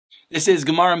This is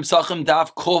Gemara Pesachim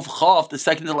Daf Kov Chav, the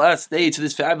second to last day to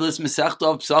this fabulous Masechta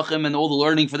of Pesachim and all the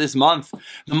learning for this month.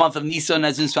 The month of Nisan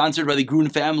has been sponsored by the Grun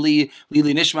family,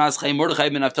 Lili Nishmas, Chaim Mordechai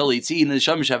ben Naftali Yitzin, and the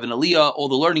Shamish and Aliyah, all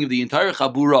the learning of the entire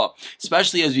Chabura,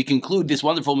 especially as we conclude this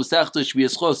wonderful Masechta, Shvi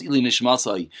Eschos, Ili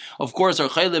Nishmasai. Of course, our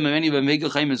Chaylim, and many of them, Megel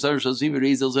Chaim, and Sar Shazim,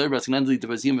 Rezel, Zer, Baskinandli,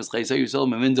 Tabazim, Eschai, Yusel,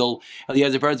 Memindel,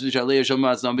 Eliezer Parts, which are Leah,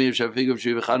 Shamas, Nambi, Shafig, of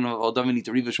Shivichan, Aldamini,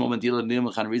 Tariva, Shmom, and Dila, Nim,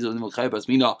 Khan, Rezel, Nimel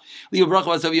Basmina, Leo Brach,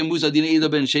 Vasavia, Musa, Dina, Ida,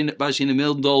 Ben Bashin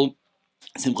Mildol,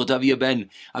 Simchotavia Ben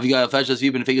Avigail Fashas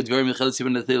Ben Figad Very Michel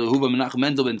Sibin Huva Menachem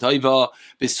Mendel Ben Taiva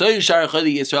Besoy Shar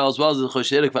Chali Israel, as well as the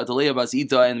Chosherik Fatalea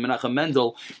Basita and Menachem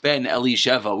Mendel Ben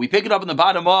Elisheva. We pick it up in the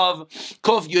bottom of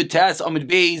Kof Yotes Amid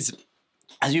Beis,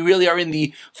 as we really are in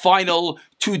the final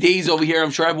 2 days over here. I'm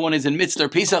sure everyone is in midst their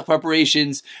Pesach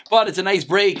preparations, but it's a nice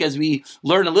break as we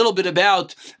learn a little bit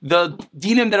about the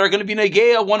dinim that are going to be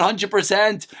Negea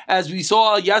 100%, as we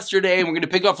saw yesterday, and we're going to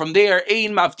pick up from there.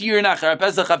 Ein maftir nachar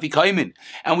Pesach afikaimin,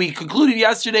 and we concluded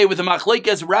yesterday with a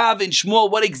machlekes Rav and Shmuel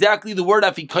what exactly the word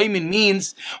afikaimin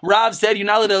means. Rav said you're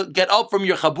not allowed to get up from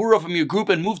your chabura, from your group,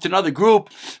 and move to another group.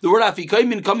 The word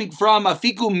afikaimin coming from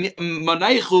afiku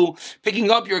manaychu, picking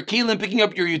up your kelim, picking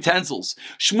up your utensils.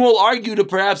 Shmuel argued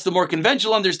perhaps the more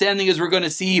conventional understanding, as we're going to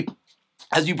see,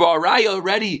 as we brought a raya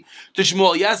already to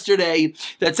Shmuel yesterday,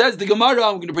 that says the Gemara,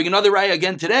 I'm going to bring another raya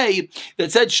again today,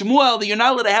 that said Shmuel that you're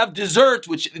not allowed to have dessert,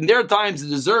 which in their times the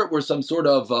dessert were some sort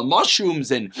of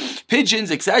mushrooms and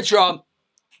pigeons, etc.,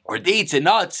 or dates and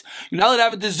nuts. You're not allowed to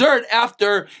have a dessert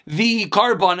after the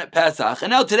Karban Pesach.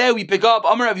 And now today we pick up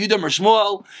Amar Rav Yehuda or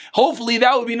Shmuel. Hopefully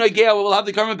that would be Noigea, we'll have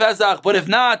the Karban Pesach. But if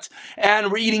not,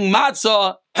 and we're eating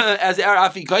matzah as our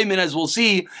afikaimin, as we'll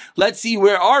see, let's see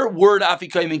where our word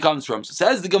afikaimin comes from. So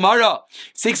says the Gemara,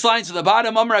 6 lines to the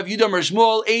bottom, Amar Rav Yehuda or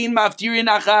Shmuel, Ein maftirin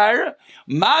achar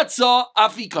matzah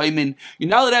afikaimin. You're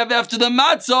not allowed to have after the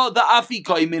matzah the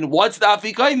afikaimin. What's the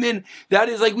afikaimin? That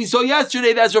is, like we saw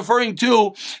yesterday, that's referring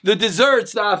to the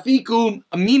desserts, the afiku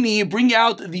mini, bring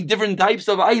out the different types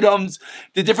of items,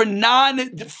 the different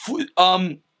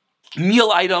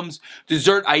meal items,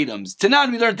 dessert items.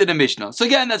 Tanan we learned in the Mishnah. So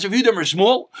again, that's Rav Yehuda or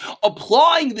Shmuel,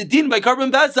 applying the din by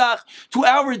Karban Pesach to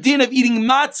our din of eating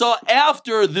matzah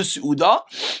after the Su'udah,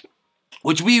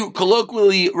 which we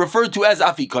colloquially refer to as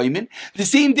afikaimin. The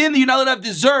same din that you're not allowed to have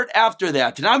dessert after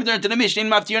that. Tanan we learned in the Mishnah,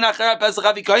 Maftir nachar Pesach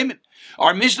afikaimin.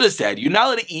 Our Mishnah said you're not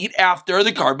allowed to eat after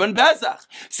the Karban Pesach.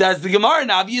 Says the Gemara,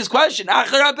 an obvious question.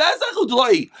 Achar Pesach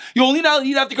udloi. You only not allowed to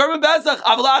eat after Karban Pesach.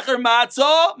 Aval achar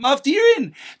matzah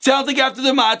maftirin. Sounds like after the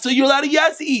matzah you're allowed to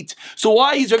eat. So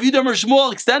why is Rav Yehuda or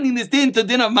Shmuel extending this din to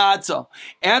din of matzah?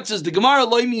 Answers the Gemara,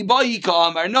 loy mi bayi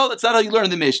ka'amar. No, that's not how you learn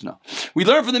the Mishnah. We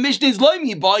learn from the Mishnah is loy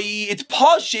mi bayi. It's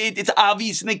pashit. It's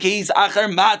obvious in the case achar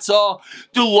matzah.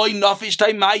 The loy nafish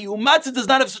taimayu. Matzah does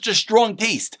not have such a strong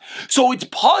taste, so it's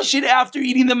pashit after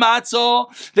eating the matzah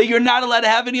that you're not allowed to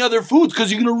have any other foods because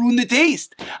you're going to ruin the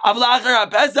taste. But after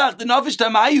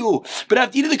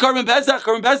eating the Karban Pesach,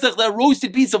 that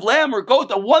roasted piece of lamb or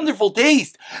goat, a wonderful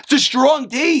taste. It's a strong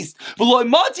taste.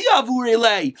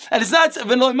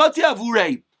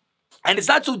 And it's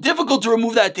not so difficult to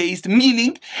remove that taste,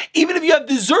 meaning, even if you have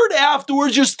dessert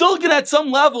afterwards, you're still going to, at some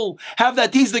level, have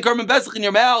that taste of the Karban Pesach in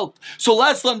your mouth. So,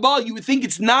 last Lanbal, you would think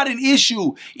it's not an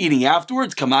issue eating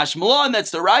afterwards. Kamash Malan,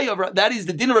 that's the raya, that is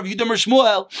the dinner of Yehuda or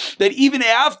Shmuel, that even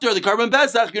after the Karban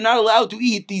Pesach, you're not allowed to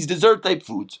eat these dessert-type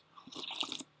foods.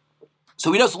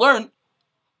 So, we just learn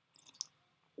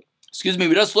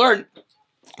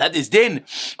that this din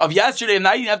of yesterday of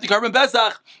not eating after Karban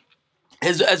Pesach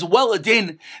as well a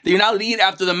din that you're not allowed to eat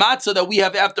after the matzah that we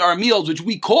have after our meals, which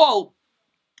we call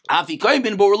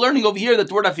afikaimin, but we're learning over here that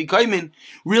the word afikaimin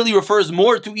really refers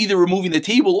more to either removing the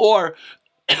table or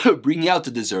bringing out the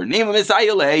dessert. Name of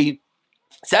Messiah.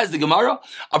 Says the Gemara,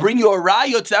 I'll bring you a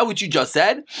raya to that which you just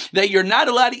said, that you're not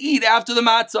allowed to eat after the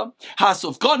matzah.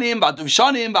 Hasufkanim,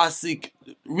 batuvshanim, basik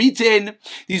ritin.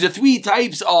 These are 3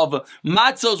 types of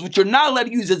matzahs which you're not allowed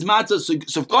to use as matzah.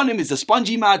 Sufkanim is a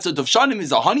spongy matzah, tuvshanim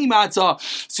is a honey matzah,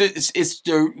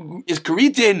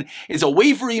 karitin is a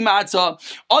wafery matzah.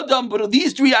 Adam, but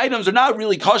these 3 items are not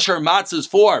really kosher matzahs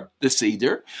for the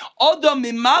Seder. Adam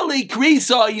mimale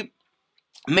kreisai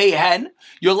mehen,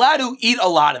 you're allowed to eat a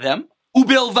lot of them.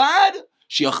 Ubilvad,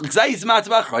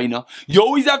 you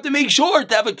always have to make sure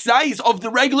to have a k'zayis of the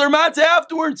regular matzah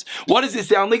afterwards. What does this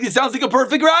sound like? It sounds like a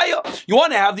perfect raya. You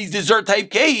want to have these dessert type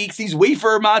cakes, these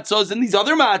wafer matzahs and these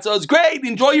other matzahs. Great,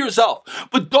 enjoy yourself.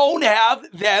 But don't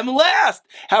have them last.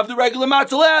 Have the regular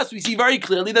matzah last. We see very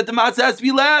clearly that the matzah has to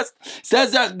be last.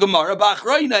 Says that Gemara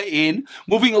Bachrayna in,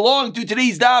 moving along to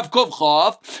today's Daf Kov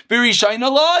Chav,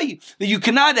 Birishayna Loi, that you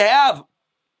cannot have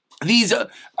these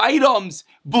items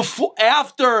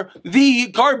after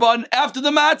the carbon, after the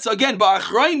matzah. Again,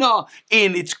 ba'achraina,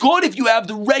 and it's good if you have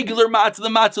the regular matzah, the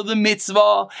matzah of the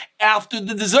mitzvah, after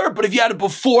the dessert. But if you had it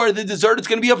before the dessert, it's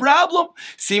going to be a problem.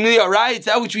 Seemingly alright, it's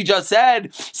that which we just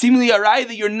said. Seemingly alright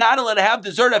that you're not allowed to have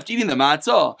dessert after eating the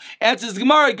matzah. Answers the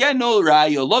Gemara again, no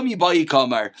raya. Lo mi bayi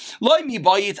kamar. Lo mi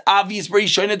bayi, it's obvious.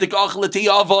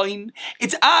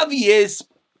 It's obvious.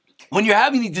 When you're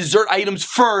having the dessert items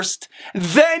first,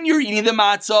 then you're eating the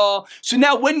matzah. So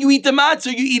now when you eat the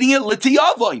matzah, you're eating it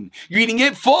l'tiyavain. You're eating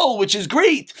it full, which is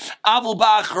great. I'm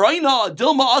sorry, I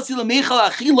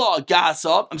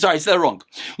said that wrong.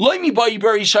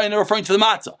 Referring to the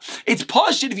matzah. It's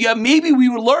pashut if you have, maybe we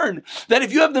would learn that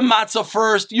if you have the matzah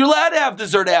first, you're allowed to have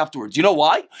dessert afterwards. You know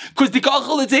why? Because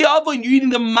you're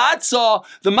eating the matzah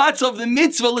of the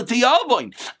mitzvah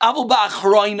l'tiyavain.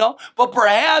 But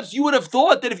perhaps you would have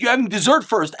thought that if you're having dessert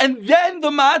first and then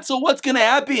the matzah, what's going to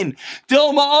happen?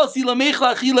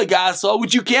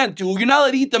 Which you can't do. You're not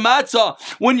allowed to eat the matzah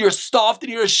when you're stuffed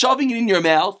and you're shoving it in your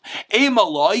mouth. So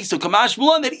Kamash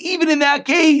Malon, that even in that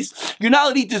case, you're not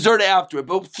allowed to eat dessert after it.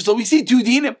 But so we see two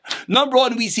dinim. Number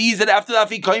one, we see is that after the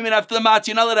afikoyim and after the matzah,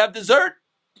 you're not allowed to have dessert.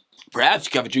 Perhaps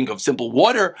you can have a drink of simple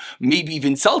water, maybe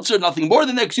even seltzer, nothing more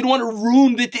than that, because you don't want to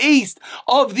ruin the taste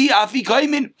of the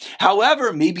afikoyim.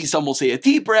 However, maybe some will say a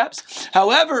tea, perhaps.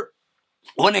 However,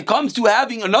 when it comes to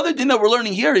having another din that we're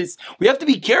learning here is we have to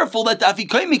be careful that the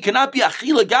afikoyim cannot be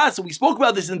achila gas. So we spoke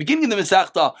about this in the beginning of the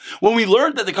Masechta when we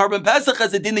learned that the Karban Pesach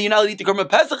has a din that you're not allowed to eat the Karban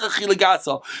Pesach achila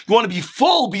gasa. You want to be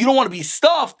full, but you don't want to be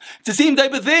stuffed. It's the same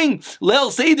type of thing.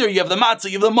 Leil Seder, you have the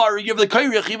matzah, you have the mar, you have the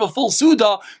kairich, you have a full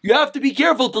suda. You have to be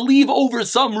careful to leave over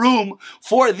some room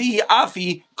for the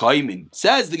afi.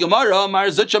 Says the Gemara, Mar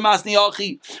Zucha Masni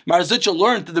Achi. Mar Zucha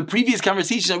learned that the previous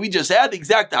conversation that we just had, the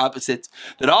exact opposite.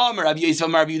 That Rav Yosef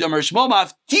Mar Yehuda Mar Shmuel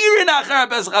Maftirin Achar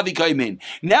Pesach Avikoyim.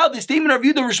 Now the statement of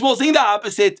Yehuda Mar Shmuel saying the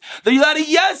opposite. That you're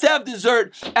allowed to have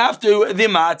dessert after the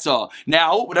matzah.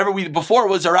 Now, whatever we before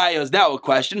was a raya is now a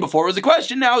question. Before was a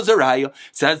question, now is a raya.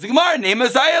 Says the Gemara, name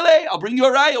is Ayale. I'll bring you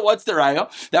a raya. What's the raya?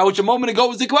 That which a moment ago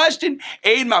was a question.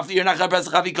 Ein Maftirin Achar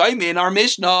Pesach Avikoyim in our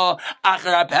Mishnah.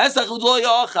 Achar Pesach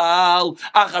Udoyach. You're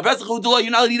not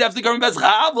allowed to eat after the Karban Pesach.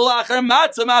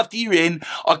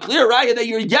 A clear raya that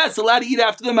you're allowed to eat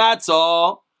after the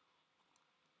matzah.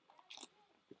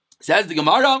 Says the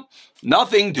Gemara,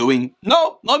 nothing doing.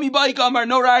 No, let me buy Kamar,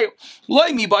 no raya.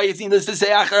 Let me buy it. Let's just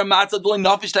say achar matzah doing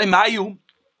nafish taimayu.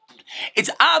 It's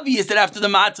obvious that after the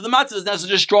matzah doesn't have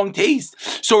such a strong taste.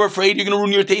 So we're afraid you're going to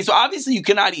ruin your taste. So obviously you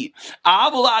cannot eat.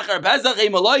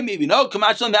 Maybe no.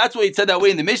 That's why it said that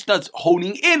way in the Mishnah. It's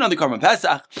honing in on the Karban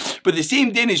Pesach. But the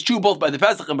same din is true both by the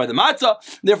Pesach and by the matzah.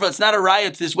 Therefore, it's not a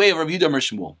riot to this way of Rav Yehuda Mar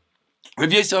Shmuel.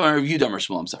 Rav Yosef and Rav Yehuda Mar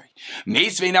Shmuel, I'm sorry.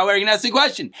 Meisvei, now we're going to ask the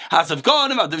question. Hasav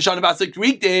Kohen, about the Vishan about the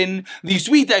Greek din, the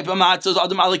sweet type of matzahs,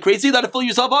 Adam Alek crazy, you got to fill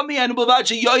yourself up, and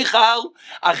Bavacha Yoichal,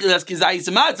 Achilas Kizayis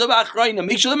Matzah, Bachroina,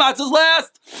 make sure the matzahs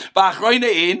last. Bachroina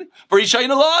in, Barishayin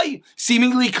Aloi,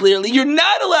 seemingly clearly, you're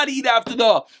not allowed to eat after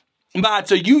the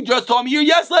matzah. You just told me you're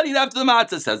allowed to eat after the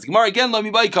matzah. Says Gemara again. Let me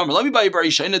buy Kamer. Let me buy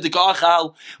Barishaina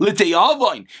Dekachal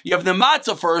L'Teyavoin. You have the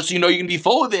matzah first, so you know you're gonna be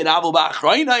full with it. Avol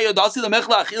Bachroina Yodasi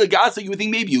LeMechla Achila Gasa. You would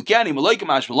think maybe you can.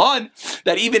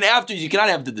 That even after you cannot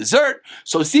have the dessert.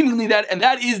 So seemingly that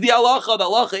is the halacha. The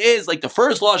halacha is like the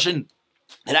first lashon.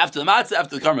 And after the matzah,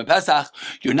 after the Karban Pesach,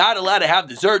 you're not allowed to have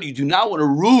dessert. You do not want to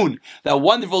ruin that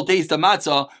wonderful taste of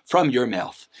matzah from your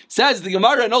mouth. Says the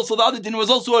Gemara, and also the other din was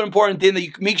also an important thing that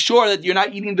you make sure that you're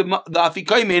not eating the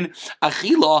afikoyim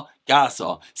achila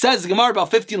gasa. Says the Gemara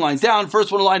about 15 lines down.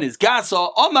 First one line is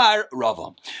gasa Omar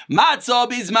Rava matzah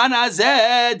bizman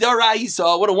hazeh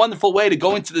daraisa. What a wonderful way to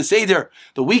go into the Seder,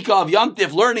 the week of Yom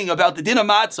Tif, learning about the din of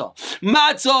matzah.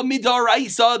 Matzah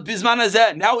midaraisa bizman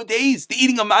hazeh. Nowadays, the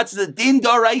eating of matzah is a din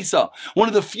daraisa. One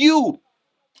of the few,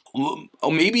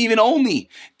 or maybe even only,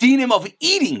 dinim of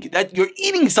eating, that you're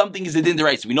eating something is a din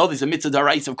deraisa. We know there's a mitzvah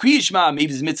deraisa of Kriya Shema, maybe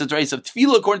there's a mitzvah deraisa of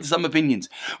Tefillah, according to some opinions.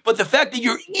 But the fact that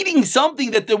you're eating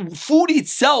something, that the food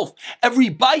itself, every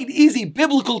bite is a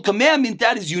biblical commandment,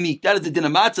 that is unique. That is the din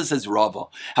of matzah, says Rava.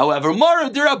 However, Mar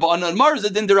derabanan, Mar is a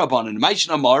din derabanan.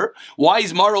 Maishna Mar, why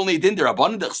is Mar only a din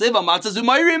derabanan? Dechseva matzah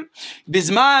zumayrim,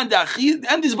 bizman,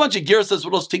 and there's a bunch of girsas.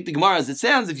 We'll also take the Gemara as it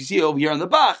sounds. If you see over here on the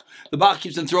Bach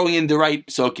keeps on throwing in the right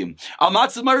psukim. psukim. Al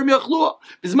matzah marim yachlua.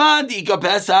 Bizman di'ika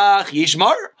Pesach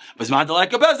yishmar. Bizman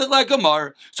like a Pesach like a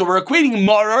mar. So we're equating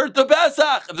marar to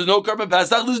Pesach. If there's no Karban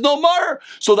Pesach, there's no mar.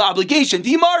 So the obligation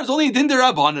to mar is only a din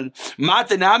derabanan.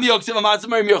 Matzah nami yoksiv matzah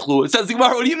marim yachlua. It says the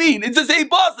Gemara, what do you mean? It's the same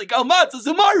pasuk. Al matzah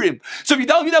zumarim. So if you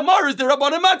tell me that mar is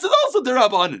derabanan, matzah is also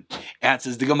derabanan.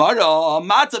 Answers the Gemara,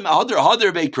 matzah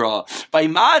hadar bekra. By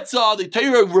matzah, the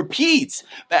Torah repeats.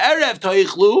 Be'erev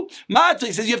toichlu.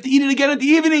 Matzah says you have to eat it again at the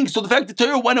evening. So the fact that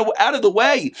Torah went out of the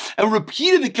way and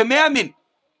repeated the commandment,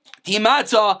 the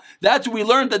matzah, that's where we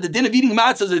learned that the din of eating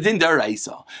matzah is a din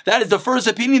deraisa. That is the first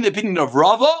opinion, the opinion of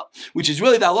Rava, which is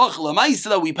really the halacha l'maisa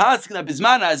that we pass in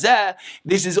Bizman Hazeh.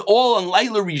 This is all on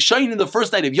Laila Rishayin in the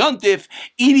first night of Yontif.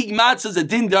 Eating matzah is a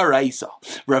din deraisa.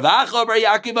 Rav Acha bar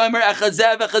Yaakov Omer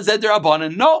echazeh v'echazeh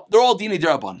derabanan. No, they're all din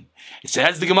derabanan. It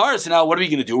says the Gemara, so now what are we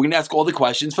going to do? We're going to ask all the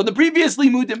questions from the previous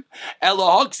limudim.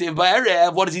 Ela haksiv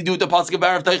ba'erev, what does he do with the pasuk of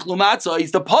Erev Teichlu Matzah?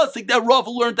 He's the pasuk that Rav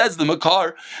learned as the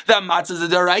Makar, that Matzah is a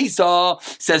deraisa.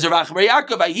 Says Rav Acha bar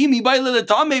Yaakov, Ayimi ba'ile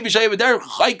l'tamei v'shayim v'derech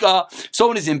chayka.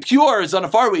 Someone is impure, is on a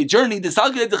faraway journey. The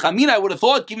salged dechamina, I would have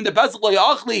thought, given the pasuk lo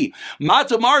yachli,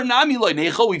 Matzah mar nami lo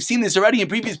necho. We've seen this already in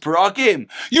previous parakim.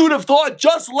 You would have thought,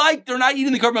 just like they're not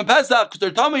eating the Karban Pesach because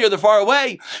they're tamei or they're far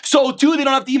away, so too they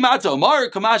don't have to eat Matzah. Mar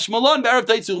kamash malon. They have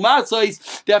to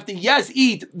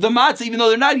eat the matzah even though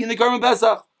they're not eating the Karban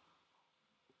Pesach.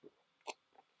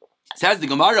 Says the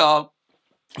Gemara,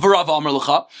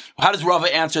 how does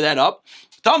Rava answer that up?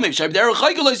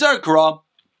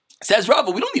 Says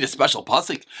Rava, we don't need a special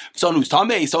pasuk. Someone who's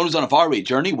tamei, someone who's on a faraway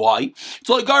journey. Why? It's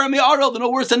like Garam Arel, they're no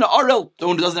worse than the Arel, the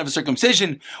one who doesn't have a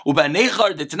circumcision. Uban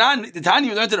Nechar, the Tani,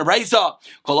 we learned in the Raisa,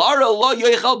 Kol Arel lo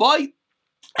yoichel boy.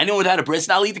 Anyone who had a bris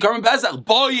now eat the Karban Pesach.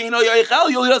 Boy, you know yoichel,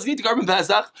 he only doesn't eat the Karban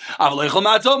Pesach. Avleichel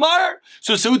matzah mar.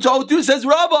 So Sutotu says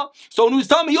Rava. Someone who's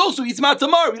tamei also eats matzah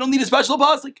mar. We don't need a special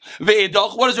pasuk.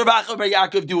 Ve'edoch. What does Rav Acha bar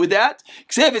Yaakov do with that?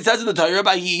 Ksiv, it says in the Torah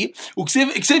by he.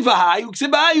 Uksiv v'hai.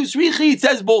 Uksiv v'hai. Usrichi. It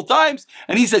says both times,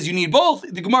 and he says you need both.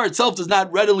 The Gemara itself does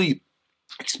not readily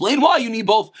explain why you need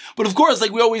both. But of course,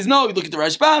 like we always know, you look at the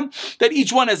Rashbam, that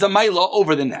each one has a maila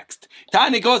over the next.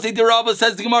 Tani goes to Rava,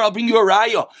 says the Gemara, I'll bring you a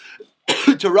raya.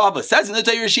 To Rava says in the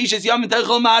Torah, Shishas Yom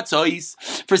Teichel Matzos.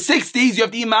 For 6 days you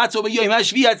have to eat matzah, but Yom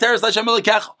Hashvi Atzeres Hashem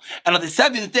Elokecha. And on the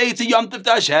 7th day it's a Yom Tov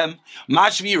to Hashem.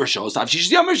 Mashvi Rishos.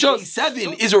 Shishas Yom Rishos.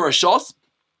 7 is a Rishos.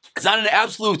 It's not an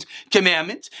absolute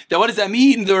commandment. Then what does that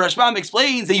mean? The Rashbam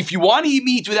explains that if you want to eat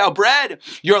meat without bread,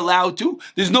 you're allowed to.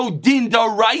 There's no din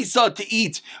daraisa to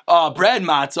eat bread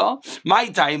matzah. My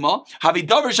taima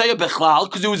havidavar shaya bechlal,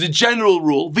 because it was a general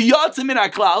rule. V'yatzim in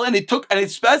aklal, and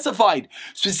it specified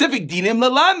specific dinim.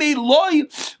 Lelamed loy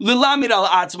lelamed al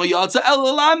atzma yatza el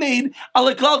lelamed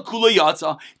al aklal kula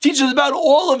yatza. Teaches about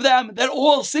all of them, that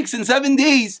all 6 and 7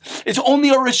 days it's only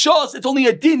a rishos. It's only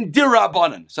a din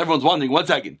dirabanan. So everyone's wondering, 1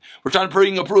 second. We're trying to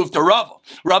bring a proof to Rava.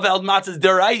 Rava held matzah's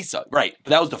deraisa. Right, but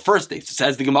that was the first day. So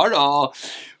says the Gemara,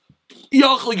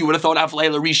 Yachal, you would have thought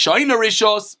Aflayla Rishayna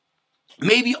Rishos.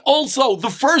 Maybe also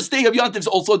the first day of Yontif is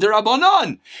also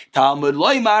derabanan. Talmud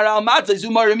loymar al matzah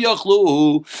zumarim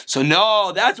yachlu. So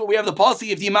no, that's what we have the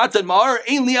policy of the matzah mar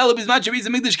ein li ela bizman shebeis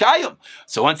hamikdash kayim.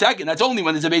 So 1 second, that's only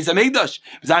when there's a beis hamikdash.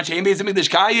 Bizman she'ein beis hamikdash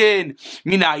kayin.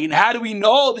 Minayin. How do we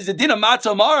know there's a din of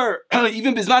matzah mar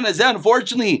even bizman hazeh?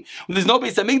 Unfortunately, when there's no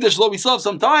beis hamikdash, we still have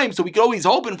some time, so we can always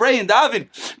hope and pray and daven.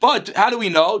 But how do we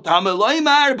know? Talmud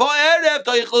loymar ba'erev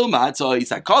toichlu matzah.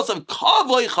 It's a cause of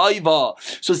kavoi chayva.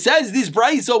 So it says this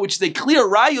brayso, which is a clear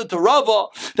raya to Rava,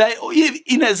 that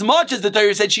in as much as the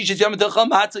Torah said Shishas Yom Teichel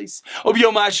Matzos, or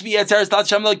Yom Hashvi Atzeres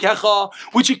Hashem Elokecha,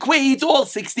 which equates all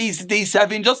 6 days to day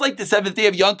 7, just like the 7th day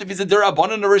of Yontif is a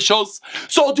derabanan or rishos,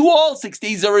 so do all 6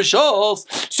 days are rishos.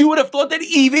 So you would have thought that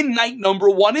even night number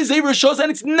 1 is a rishos, and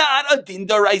it's not a din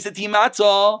daraisa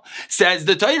matzah. Says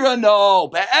the Torah, no,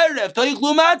 be'erev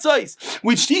toichlu matzos,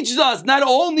 which teaches us not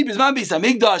only bizman beis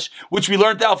hamikdash, which we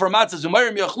learned out from matzah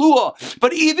zumarim yachlua,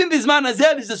 but even bizman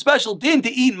hazeh is a special din to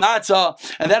eat matzah,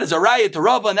 and that is a raya to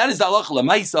Rava, and that is the halacha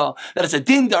l'maisa. That is a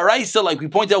din daraisa, like we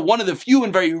pointed out, one of the few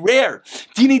and very rare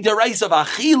dini daraisa of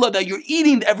achila, that you're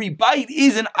eating every bite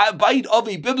is a bite of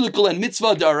a biblical and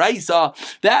mitzvah daraisa.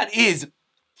 That is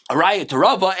a raya to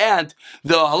Rava, and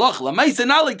the halacha l'maisa,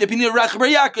 not like the opinion of Rav Acha bar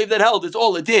Yaakov that held it's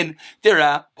all a din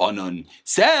derabanan.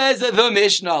 Says the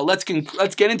Mishnah. Let's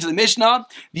get into the Mishnah,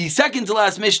 the second to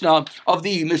last Mishnah of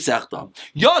the Masechta.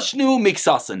 Yoshnu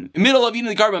miksasan. In the middle of eating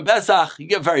the Karban Pesach, you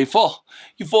get very full.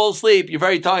 You fall asleep. You're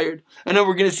very tired, and then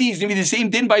we're going to see it's going to be the same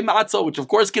din by matzah, which of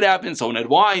course could happen. Someone had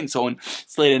wine. Someone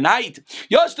it's late at night.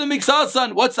 Yoshnu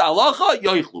miksasan. What's the halacha?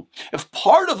 Yoichlu. If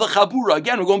part of the chabura,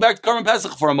 again, we're going back to Karban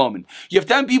Pesach for a moment. You have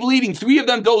 10 people eating, 3 of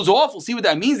them doze off. We'll see what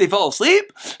that means. They fell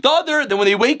asleep. The other, then when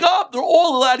they wake up, they're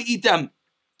all allowed to eat them.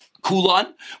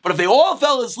 Kulan, but if they all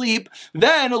fell asleep,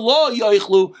 then lo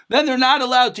yoichlu, then they're not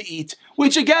allowed to eat.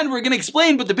 Which again, we're going to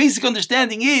explain, but the basic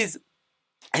understanding is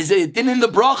it didn't in the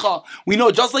bracha. We know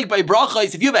just like by bracha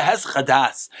is if you have a hesach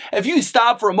hadas, if you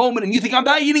stop for a moment and you think I'm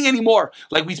not eating anymore,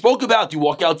 like we spoke about, you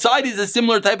walk outside is a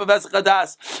similar type of hesach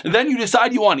hadas, and then you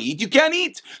decide you want to eat, you can't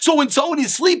eat. So when someone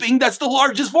is sleeping, that's the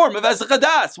largest form of hesach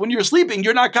hadas. When you're sleeping,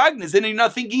 you're not cognizant and you're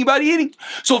not thinking about eating.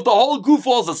 So if the whole group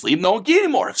falls asleep, no one can eat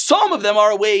anymore. If some of them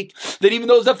are awake, then even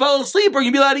those that fell asleep are going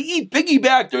to be allowed to eat.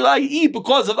 Piggyback, they're allowed to eat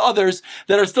because of others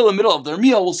that are still in the middle of their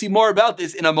meal. We'll see more about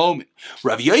this in a moment.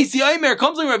 Rav Yosi Aimer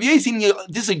comes like Rav Yosi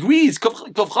disagrees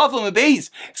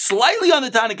slightly on the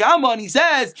Tanakama, and he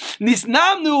says,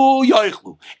 Nisnamnu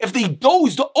yoichlu. If they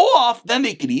dozed off, then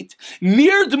they could eat.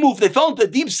 Near the move, they fell into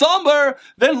deep slumber,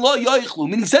 then lo yoichlu.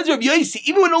 Meaning, says Rav Yosi,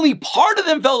 even when only part of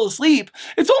them fell asleep,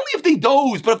 it's only if they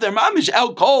dozed, but if they're mamish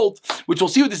out cold, which we'll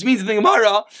see what this means in the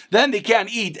Gemara, then they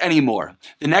can't eat anymore.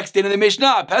 The next day in the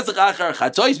Mishnah, Pesach achar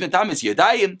chatzois metamis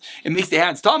yadayim, it makes the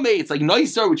hands tummy. It's like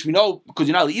noiser, which we know because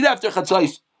you're not allowed to eat after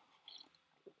chatzois,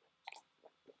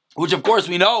 which of course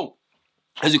we know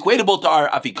is equatable to our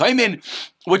afikaimin,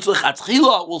 which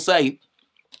l'chatzchila will say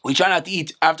we try not to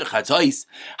eat after chatzos.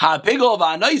 Ha pigol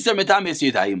va'anoiser metamis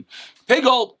yadayim.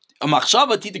 Pigol, a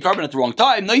machshava, to eat the carbon at the wrong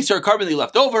time. Noiser, carbon they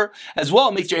left over, as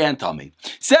well makes your hand tummy.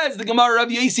 Says the Gemara Rav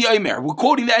Yosi Aimer. We're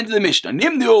quoting the end of the Mishnah.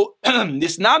 Nimnu,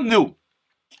 nisnamnu.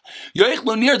 So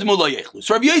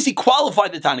Rav Yosi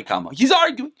qualified the Tanakama. He's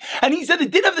arguing, and he said the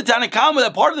din of the Tanakama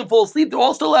that part of them fall asleep, they're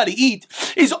all still allowed to eat,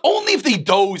 is only if they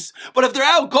doze. But if they're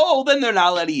out cold, then they're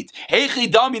not allowed to eat.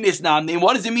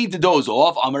 What does it mean to doze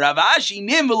off?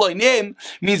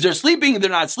 Means they're sleeping, they're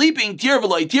not sleeping. Tir,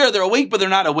 they're awake, but they're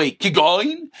not awake.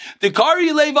 Kigoin, the kari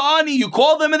levani, you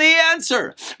call them and they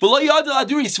answer. But they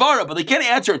can't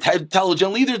answer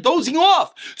intelligently. They're dozing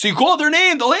off. So you call their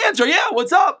name, they'll answer. Yeah,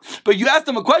 what's up? But you ask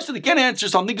them a question, they can't answer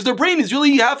something because their brain is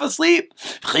really half asleep.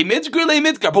 But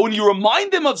when you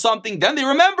remind them of something, then they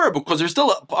remember because they're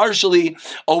still partially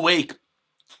awake.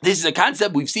 This is a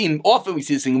concept we've seen often. We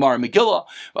see this in Gemara and Megillah.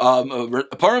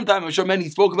 Purim time, I'm sure many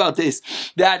spoke about this,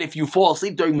 that if you fall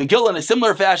asleep during Megillah in a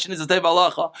similar fashion as a type of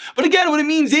halacha. But again, what it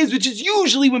means is, which is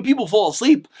usually when people fall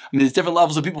asleep, I mean, there's different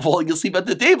levels of people falling asleep at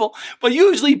the table, but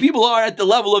usually people are at the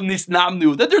level of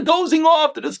nisnamnu, that they're dozing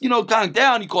off, they're just, counting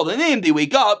down, you call their name, they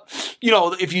wake up.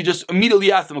 If you just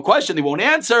immediately ask them a question, they won't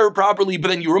answer properly, but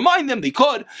then you remind them, they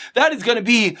could. That is going to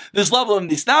be this level of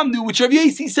nisnamnu, which Rav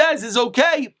Yosi says is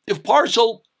okay if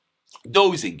partial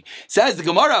dozing. Says the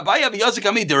Gemara,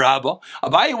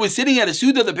 Abaye was sitting at a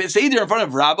suda, the Seder in front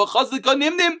of Rabba.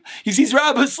 He sees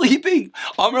Rabba sleeping.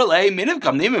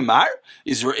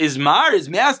 Is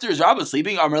master, is Rabba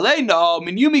sleeping? No,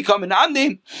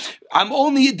 I'm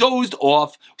only dozed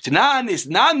off.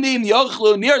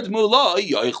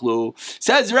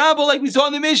 Says Rabba, like we saw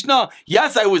in the Mishnah,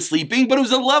 yes, I was sleeping, but it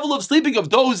was a level of sleeping, of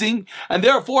dozing, and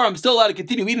therefore I'm still allowed to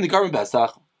continue eating the carbon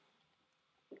Pesach.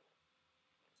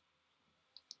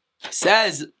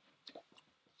 Says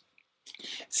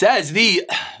the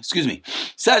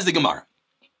Gemara.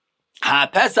 The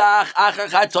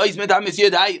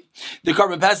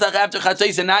carbon Pesach after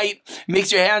Chatzos at night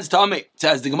makes your hands tummy.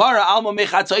 Says the Gemara, Alma me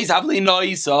Chatzos havli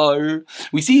noisar.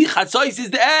 We see Chatzos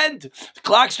is the end. The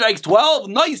clock strikes 12.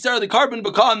 Noisar, the carbon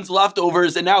becomes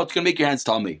leftovers, and now it's going to make your hands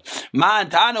tummy.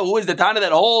 Man Tana, who is the Tana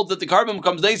that holds that the carbon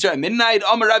becomes noisar at midnight?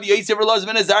 Amar Rav Yosef Elazar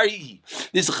ben Azari.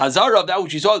 This is Chazara of that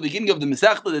which you saw at the beginning of the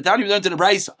Masechta. The Tana we learned in the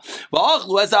Brisa.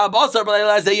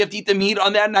 You have to eat the meat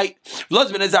on that night.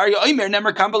 Elazar ben Azari Omer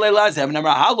never come and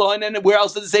then where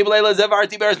else does it say Husband Azariah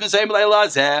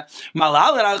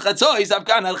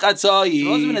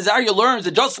learns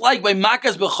that just like by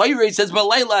Makas B'Chayre it says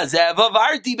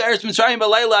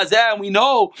and we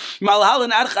know Malhal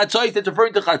and Ad Chatzos that's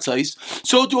referring to Chatzos.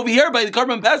 So to over here by the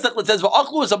Carbon Pesach it says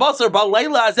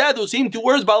those same two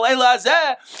words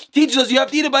teaches us you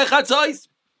have to eat it by Chatzos.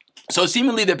 So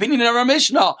seemingly the opinion of our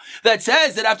Mishnah that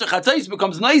says that after Chatzos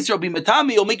becomes nicer, it'll be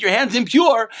matami, it'll make your hands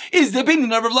impure, is the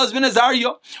opinion of Rav Elazar ben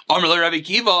Azariah.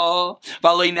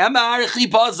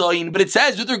 But it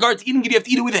says with regard to eating it, you have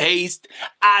to eat it with haste.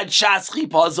 Ad shas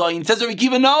chipazayin. Says Rav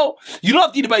Akiva, no, you don't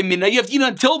have to eat it by midnight, you have to eat it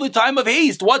until the time of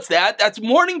haste. What's that? That's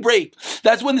morning break.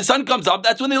 That's when the sun comes up,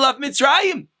 that's when they left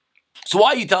Mitzrayim. So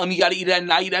why are you telling me you got to eat it at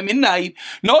night, at midnight?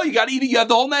 No, you got to eat it. You have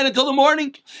the whole night until the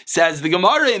morning. Says the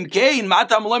Gemara, Imkein,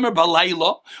 Matam Lemer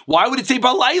Balayla. Why would it say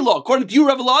Balayla? According to you,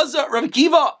 Rav Elazar, Rav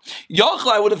Akiva. Yochel,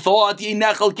 I would have thought,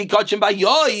 Yinechel Kikachim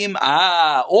Bayoim.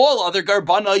 All other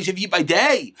garbanos if you eat by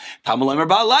day. Tam Lemer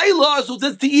Balayla, so it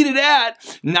says to eat it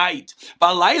at night.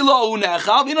 Balayla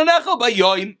Unechal, Vinonechel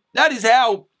Bayoim. That is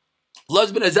how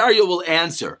Elazar ben Azariah will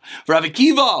answer. For Rav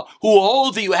Akiva, who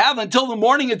holds that you have until the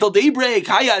morning, until daybreak,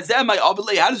 how does Rav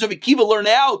Akiva learn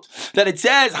out that it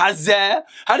says Hazeh?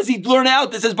 How does he learn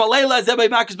out that it says Balayla Hazeh by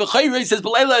Makas B'chayre? It says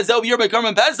Balayla Hazeh over here by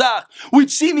Karban Pesach,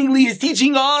 which seemingly is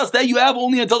teaching us that you have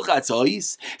only until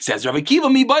Chatzos. Says Rav Akiva,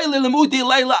 Mi Bayle Lemute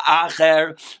Layla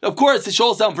Acher. Of course, it should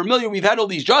all sound familiar. We've had all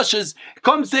these drushes. It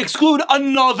comes to exclude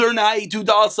another night to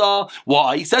Dasa.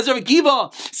 Why? Says Rav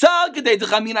Akiva,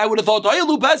 I would have thought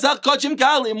Pesach.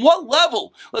 What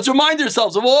level? Let's remind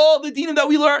ourselves of all the dinim that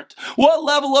we learned. What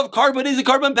level of carbon is a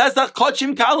Karban Pesach?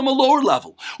 Kachim kalim, a lower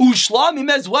level.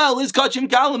 Ushlamim as well is kachim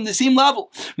kalim, the same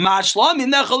level. What's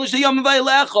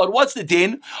the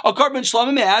din? A Karban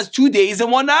shlamim has 2 days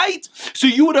and 1 night. So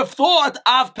you would have thought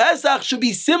Av Pesach should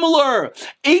be similar.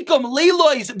 Ekam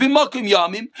leilois b'makim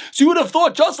yamim. So you would have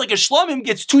thought just like a shlamim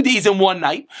gets 2 days and 1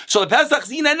 night. So the Pesach's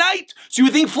in a night. So you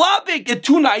would think Flapik get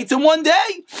 2 nights and 1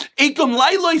 day. Ekam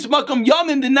leilois makim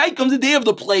yamim, the night comes the day of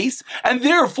the place, and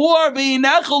therefore, so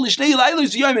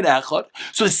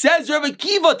it says Rav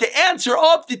Akiva to answer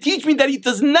up to teach me that he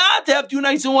does not have 2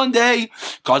 nights in 1 day.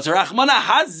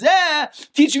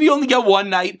 Teach me you only get 1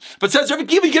 night, but says Rav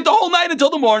Akiva you get the whole night until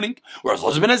the morning. Whereas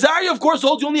Elazar ben Azariah, of course,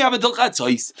 holds you only have until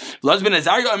Chatzos. Elazar ben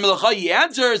Azariah, he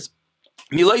answers.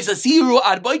 No, for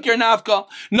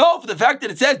the fact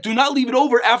that it says do not leave it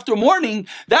over after morning,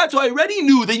 that's why I already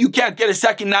knew that you can't get a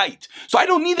second night. So I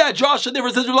don't need that Josh.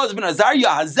 Therefore, says Elazar ben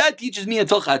Azariah, Hazet teaches me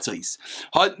until Chatzos.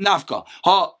 Nafka.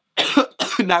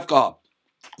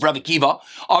 Rav Akiva,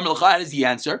 how does he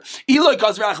answer? You would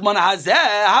have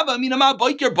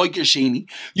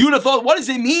thought, what does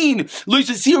it mean? It means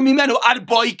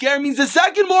the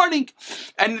second morning.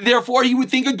 And therefore he would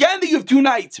think again that you have 2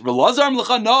 nights.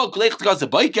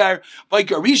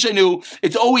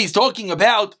 It's always talking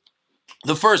about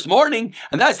the first morning,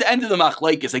 and that's the end of the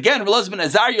machlekes. Again, Elazar ben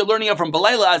Azariah learning out from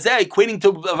Balayla Hazeh, equating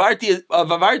to Vavarti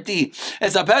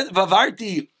as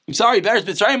Vavarti. Beres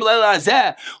Mitzrayim Balayla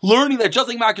Hazeh, learning that just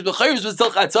like Makas B'chayres was till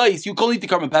Chatzos, you can't eat the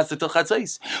Karban Pesach till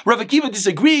Chatzos. Rav Akiva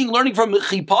disagreeing, learning from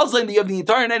Chipazlim that you have the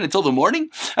entire night until the morning,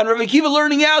 and Rav Akiva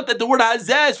learning out that the word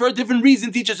Hazeh is for a different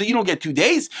reason, teacher, so you don't get 2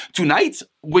 days, 2 nights,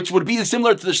 which would be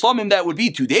similar to the Shlamim that would be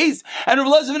 2 days, and Rav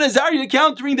Elazar ben Azariah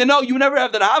countering that no, you never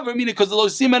have that Haver, meaning because the Lo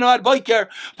Simen Ad Boiker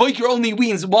only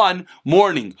means 1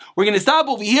 morning. We're going to stop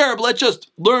over here, but let's just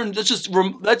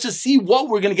see what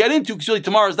we're going to get into, because really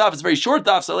tomorrow's daf is a very short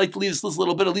daf, so I like to leave this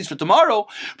little bit at least for tomorrow,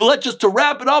 but let's just to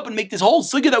wrap it up and make this whole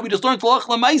sugya that we just learned, you're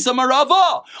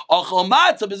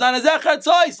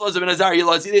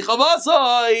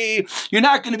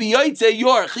not going to be Yaitse,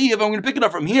 you're Chiv. I'm going to pick it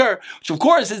up from here, which of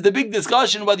course is the big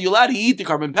discussion whether you're allowed to eat the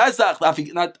Karban Pesach, the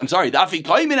Afi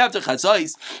Kaimin after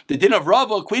Chatzos, the din of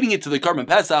Rava, equating it to the Karban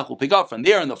Pesach. We'll pick up from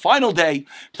there on the final day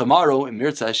tomorrow in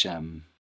Mirza Hashem.